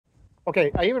Okay,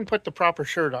 I even put the proper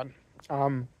shirt on.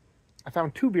 I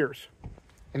found 2 beers.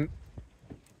 And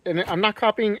I'm not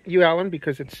copying you, Alan,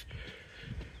 because it's...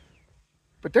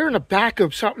 But they're in the back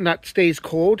of something that stays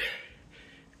cold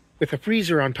with a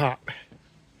freezer on top.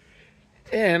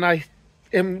 And I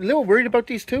am a little worried about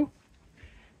these 2.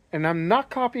 And I'm not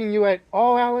copying you at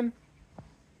all, Alan.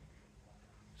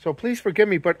 So please forgive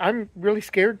me, but I'm really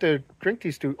scared to drink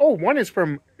these 2. Oh, one is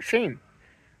from Shane.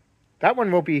 That one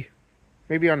will be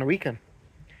maybe on the weekend.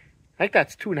 I think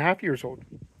that's 2.5 years old.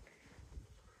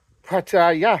 But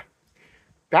yeah,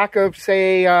 back of,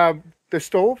 say, the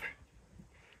stove,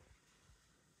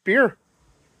 beer,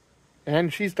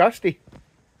 and she's dusty.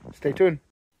 Stay tuned.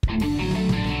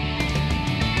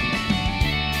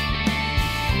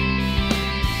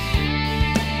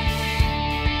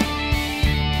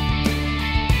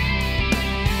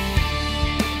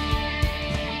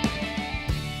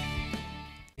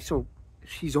 So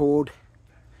she's old,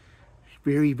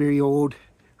 very, very old.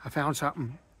 I found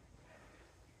something.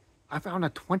 I found a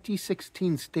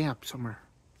 2016 stamp somewhere.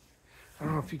 I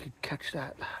don't know if you could catch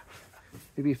that.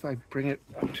 Maybe if I bring it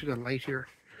up to the light here.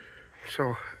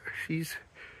 So she's,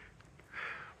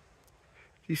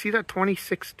 do you see that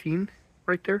 2016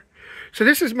 right there? So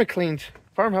this is Maclean's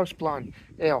Farmhouse Blonde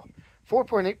Ale,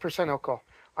 4.8% alcohol.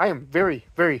 I am very,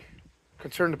 very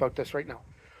concerned about this right now.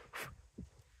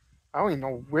 I don't even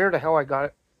know where the hell I got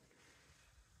it.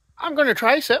 I'm going to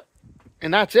try a sip,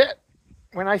 and that's it.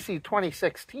 When I see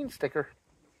 2016 sticker, it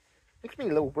makes me a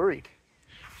little worried.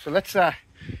 So let's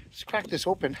crack this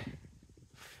open.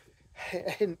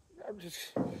 And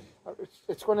it's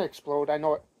going to explode. I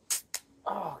know it.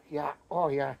 Oh yeah. Oh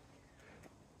yeah.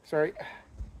 Sorry.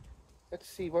 Let's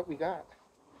see what we got.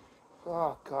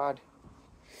 Oh God.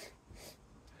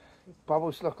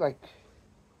 Bubbles look like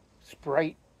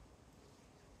Sprite.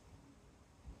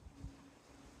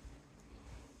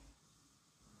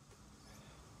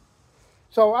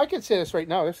 So I can say this right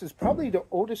now. This is probably the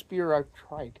oldest beer I've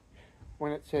tried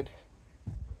when it said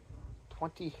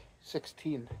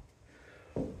 2016.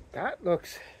 That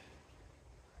looks...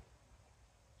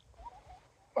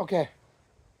 Okay.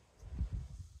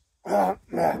 I'm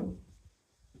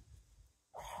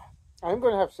going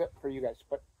to have a sip for you guys,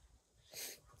 but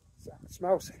it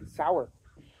smells sour.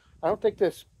 I don't think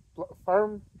this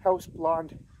Farmhouse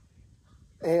Blonde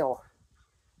Ale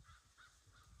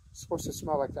is supposed to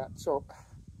smell like that. So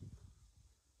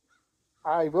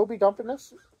I will be dumping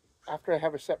this after I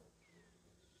have a sip.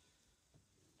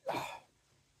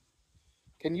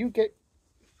 Can you get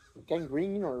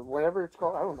gangrene or whatever it's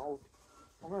called? I don't know.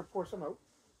 I'm going to pour some out.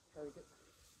 Try to get...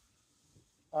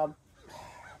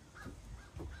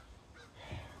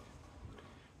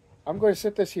 I'm going to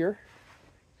sit this here.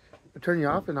 I'll turn you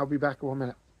off and I'll be back in 1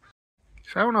 minute.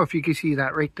 So I don't know if you can see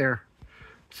that right there.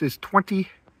 It says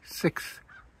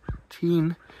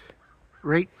 2016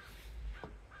 right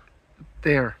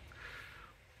there.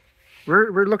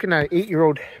 We're looking at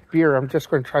 8-year-old beer. I'm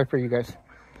just going to try for you guys.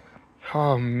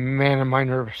 Oh man, am I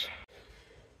nervous.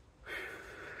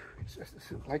 It's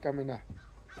like I'm in a...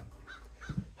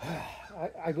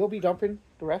 I will be dumping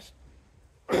the rest,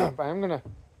 but I'm gonna...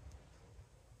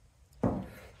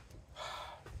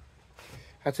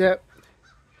 That's it.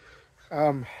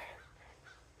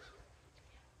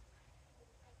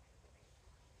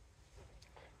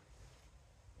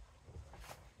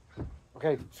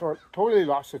 Okay, so it totally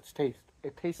lost its taste.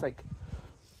 It tastes like...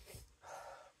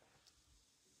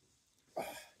 Oh,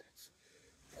 that's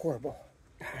horrible.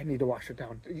 I need to wash it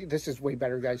down. This is way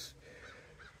better, guys.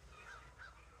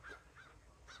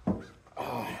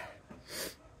 Oh.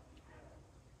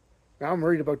 Now I'm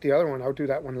worried about the other one. I'll do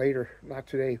that one later. Not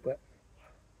today, but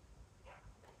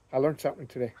I learned something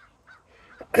today.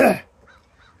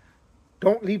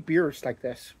 Don't leave beers like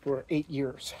this for 8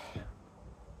 years.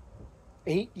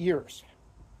 8 years.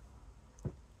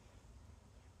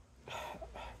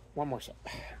 One more sip.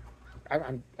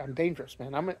 I'm dangerous,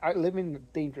 man. I live in a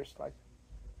dangerous life.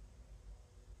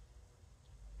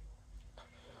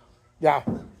 Yeah,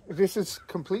 this has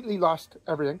completely lost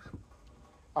everything.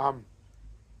 Oh,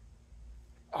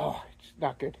 it's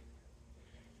not good.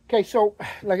 Okay, so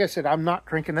like I said, I'm not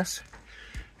drinking this.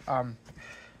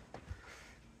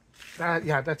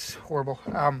 Yeah, that's horrible.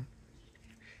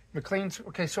 Maclean's.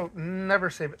 Okay, so never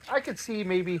save it. I could see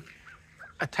maybe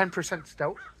a 10%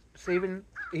 stout saving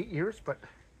 8 years, but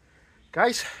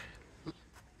guys,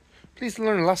 please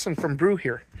learn a lesson from Brew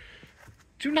here.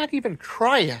 Do not even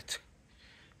try it.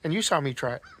 And you saw me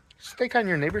try it. Stay kind to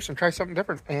your neighbors and try something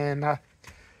different. And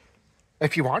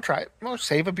if you want to try it, well,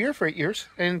 save a beer for 8 years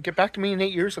and get back to me in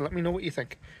 8 years and let me know what you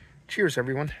think. Cheers,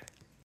 everyone.